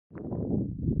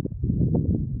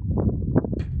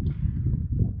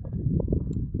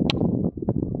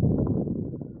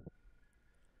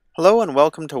Hello and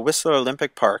welcome to Whistler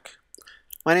Olympic Park.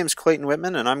 My name is Clayton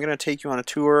Whitman and I'm going to take you on a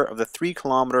tour of the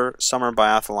 3-kilometer Summer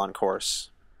Biathlon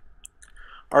course.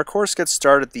 Our course gets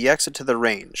started at the exit to the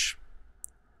range.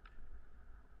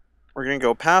 We're going to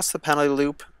go past the penalty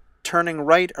loop, turning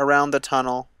right around the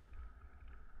tunnel,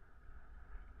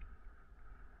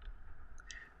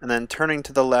 and then turning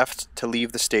to the left to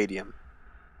leave the stadium.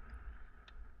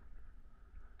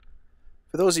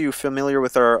 For those of you familiar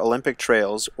with our Olympic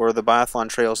trails or the biathlon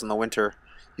trails in the winter,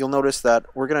 you'll notice that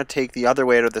we're going to take the other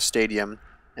way out of the stadium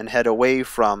and head away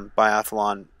from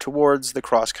biathlon towards the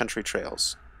cross-country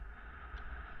trails.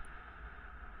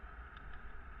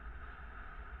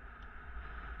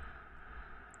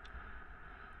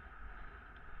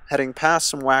 Heading past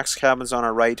some wax cabins on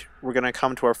our right, we're going to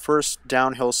come to our first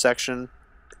downhill section,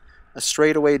 a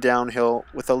straightaway downhill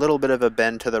with a little bit of a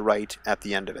bend to the right at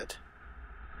the end of it.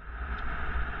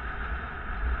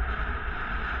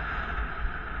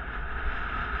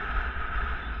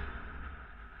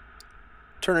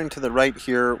 Turning to the right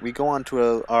here, we go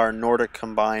onto our Nordic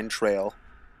combined trail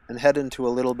and head into a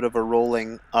little bit of a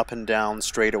rolling up and down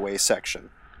straightaway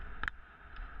section.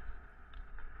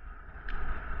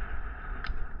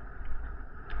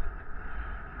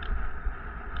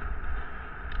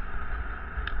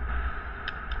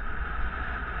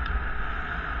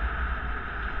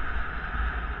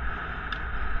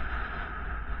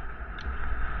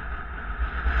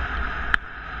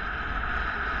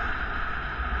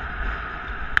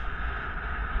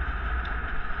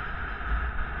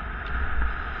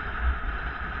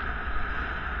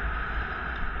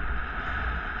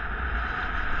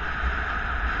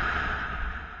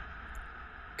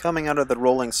 Coming out of the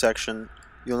rolling section,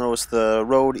 you'll notice the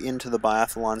road into the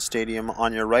biathlon stadium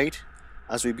on your right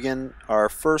as we begin our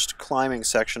first climbing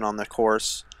section on the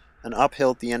course, an uphill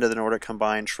at the end of the Nordic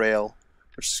Combined Trail,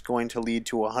 which is going to lead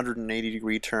to a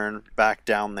 180-degree turn back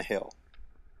down the hill.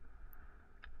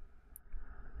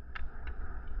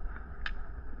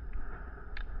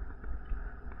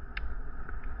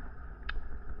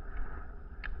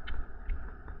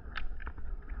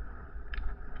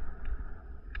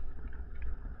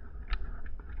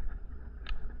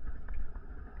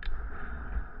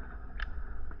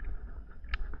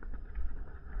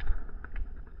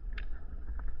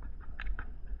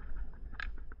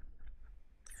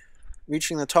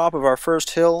 Reaching the top of our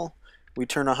first hill, we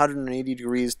turn 180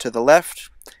 degrees to the left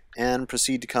and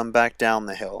proceed to come back down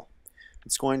the hill.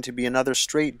 It's going to be another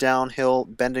straight downhill,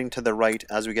 bending to the right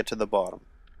as we get to the bottom.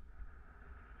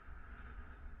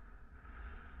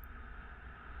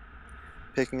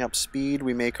 Picking up speed,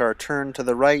 we make our turn to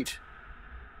the right,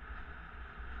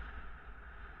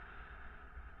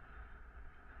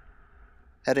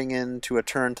 heading into a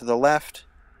turn to the left,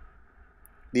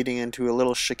 leading into a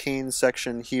little chicane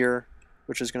section here,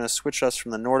 which is going to switch us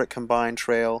from the Nordic Combined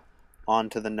Trail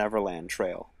onto the Neverland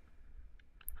Trail.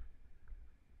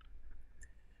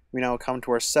 We now come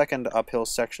to our second uphill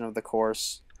section of the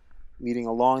course, leading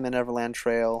along the Neverland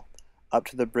Trail up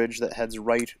to the bridge that heads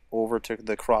right over to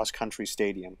the cross-country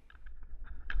stadium.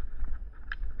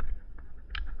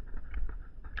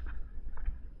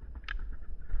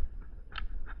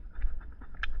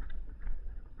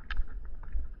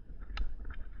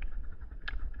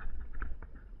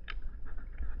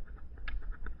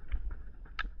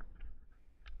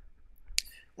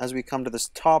 As we come to the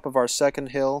top of our second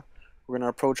hill, we're going to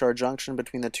approach our junction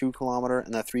between the 2-kilometer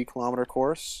and the 3-kilometer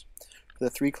course. For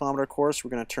the 3-kilometer course, we're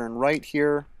going to turn right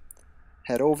here,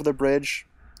 head over the bridge,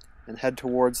 and head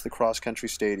towards the cross-country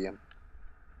stadium.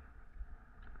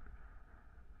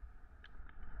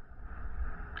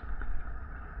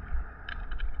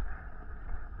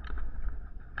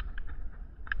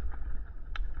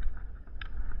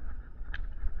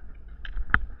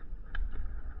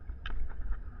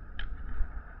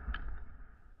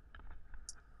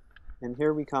 And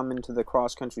here we come into the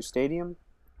cross-country stadium.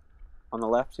 On the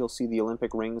left, you'll see the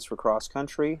Olympic rings for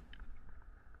cross-country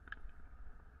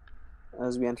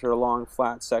as we enter a long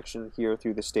flat section here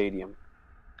through the stadium.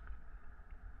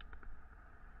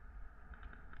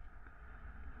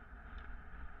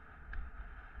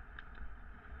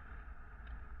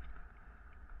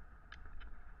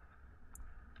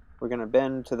 We're going to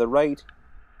bend to the right,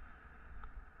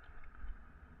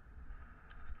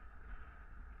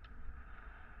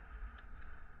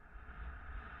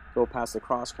 go past the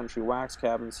cross-country wax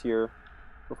cabins here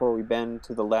before we bend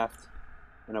to the left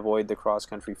and avoid the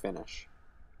cross-country finish.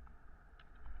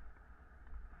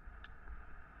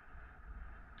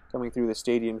 Coming through the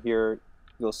stadium here,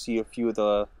 you'll see a few of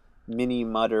the mini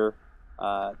mudder,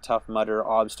 tough mudder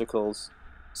obstacles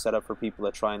set up for people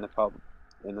to try in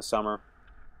the summer.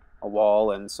 a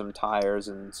wall and some tires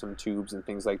and some tubes and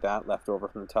things like that left over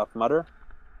from the Tough Mudder.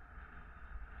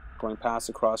 Going past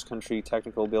the cross-country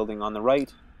technical building on the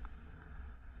right.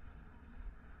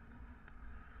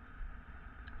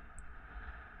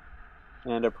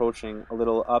 And approaching a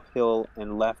little uphill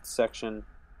and left section.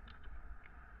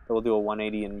 We'll do a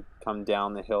 180 and come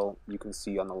down the hill you can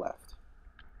see on the left.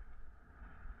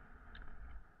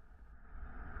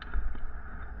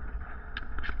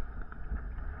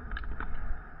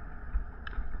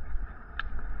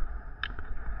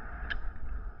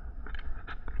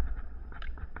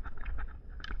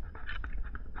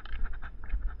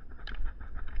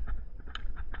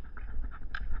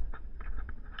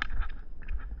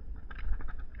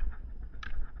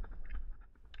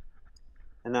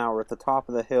 And now we're at the top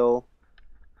of the hill.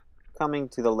 Coming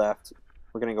to the left,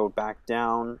 we're going to go back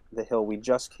down the hill we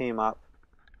just came up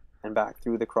and back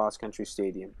through the cross-country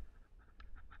stadium.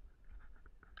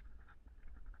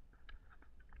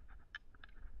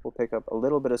 We'll pick up a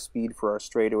little bit of speed for our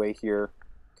straightaway here,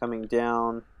 coming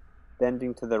down,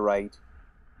 bending to the right.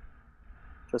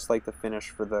 Just like the finish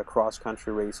for the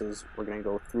cross-country races, we're going to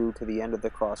go through to the end of the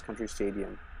cross-country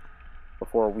stadium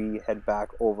before we head back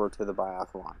over to the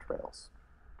biathlon trails.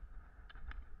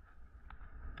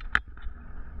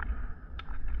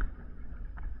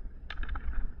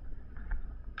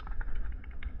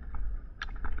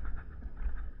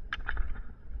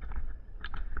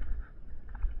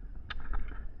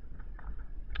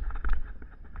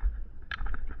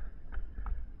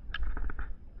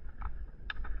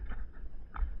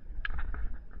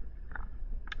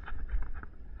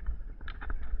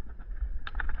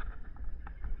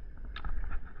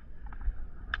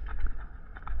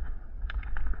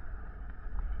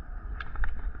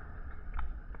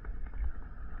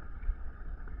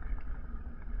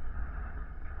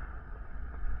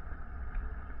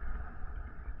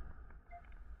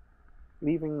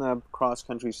 Leaving the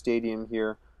cross-country stadium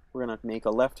here, we're going to make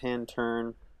a left-hand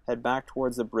turn, head back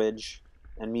towards the bridge,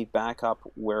 and meet back up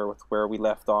where we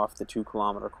left off the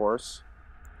 2-kilometer course.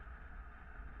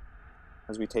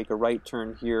 As we take a right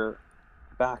turn here,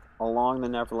 back along the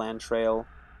Neverland Trail,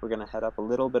 we're going to head up a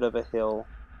little bit of a hill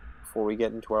before we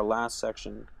get into our last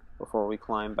section, before we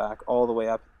climb back all the way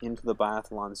up into the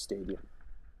biathlon stadium.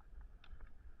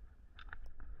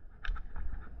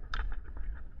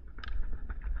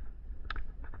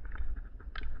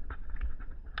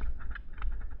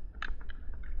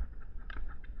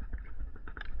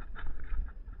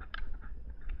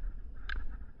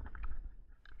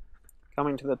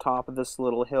 Coming to the top of this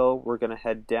little hill, we're going to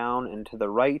head down and to the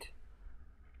right.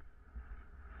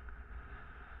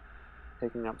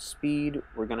 Picking up speed,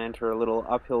 we're going to enter a little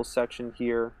uphill section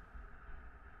here.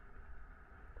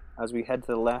 As we head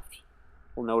to the left,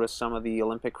 we'll notice some of the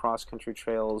Olympic cross-country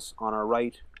trails on our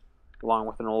right, along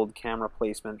with an old camera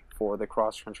placement for the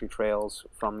cross-country trails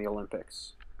from the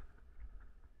Olympics.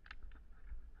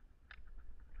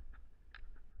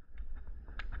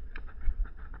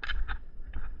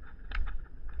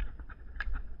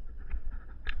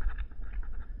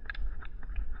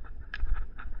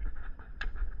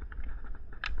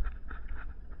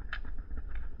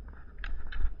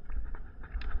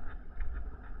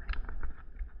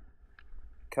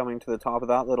 Coming to the top of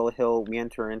that little hill, we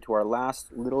enter into our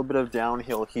last little bit of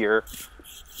downhill here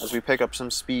as we pick up some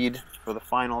speed for the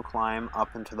final climb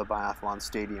up into the biathlon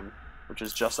stadium, which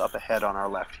is just up ahead on our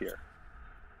left here.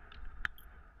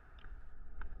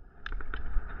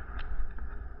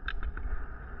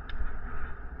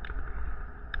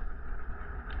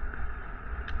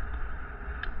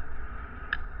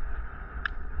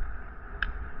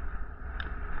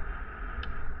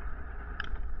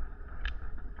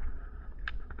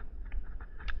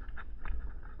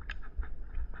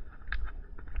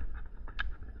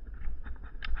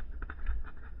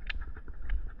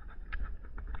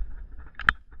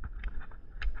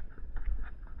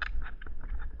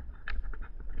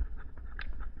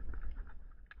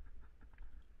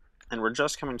 And we're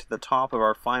just coming to the top of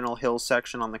our final hill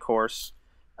section on the course.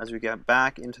 As we get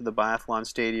back into the biathlon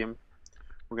stadium,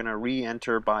 we're going to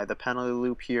re-enter by the penalty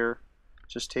loop here,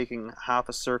 just taking half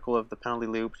a circle of the penalty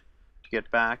loop to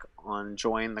get back on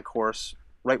join the course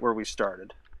right where we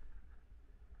started.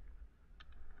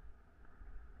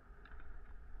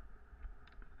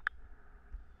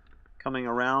 Coming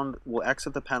around, we'll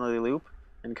exit the penalty loop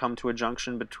and come to a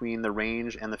junction between the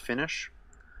range and the finish.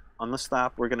 On this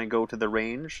lap, we're going to go to the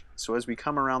range. So as we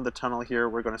come around the tunnel here,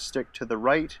 we're going to stick to the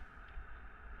right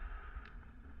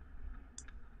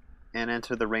and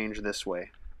enter the range this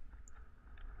way.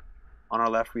 On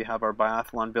our left, we have our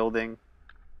biathlon building.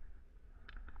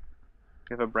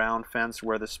 We have a brown fence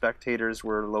where the spectators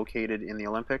were located in the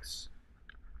Olympics.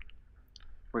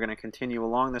 We're going to continue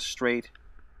along this straight,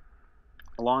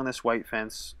 along this white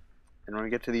fence, and when we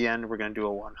get to the end, we're going to do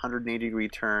a 180-degree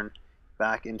turn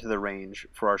back into the range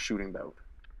for our shooting bout.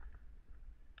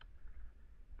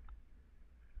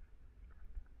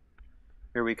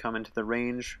 Here we come into the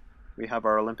range. We have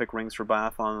our Olympic rings for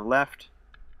biathlon on the left,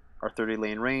 our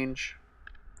 30-lane range.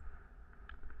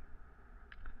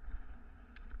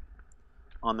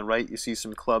 On the right, you see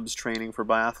some clubs training for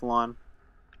biathlon.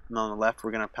 And on the left,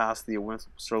 we're going to pass the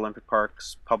Winchester Olympic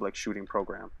Park's public shooting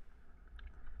program.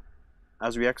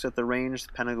 As we exit the range,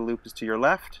 the penalty loop is to your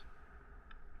left.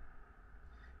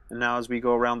 And now as we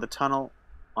go around the tunnel,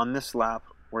 on this lap,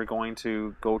 we're going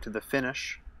to go to the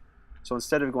finish. So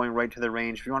instead of going right to the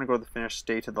range, if you want to go to the finish,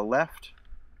 stay to the left.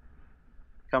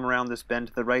 Come around this bend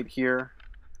to the right here,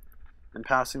 and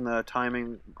passing the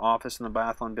timing office in the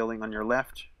biathlon building on your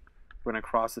left, we're going to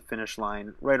cross the finish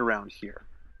line right around here.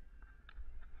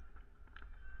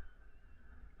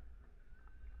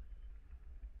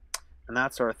 And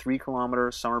that's our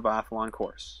 3-kilometer summer biathlon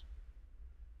course.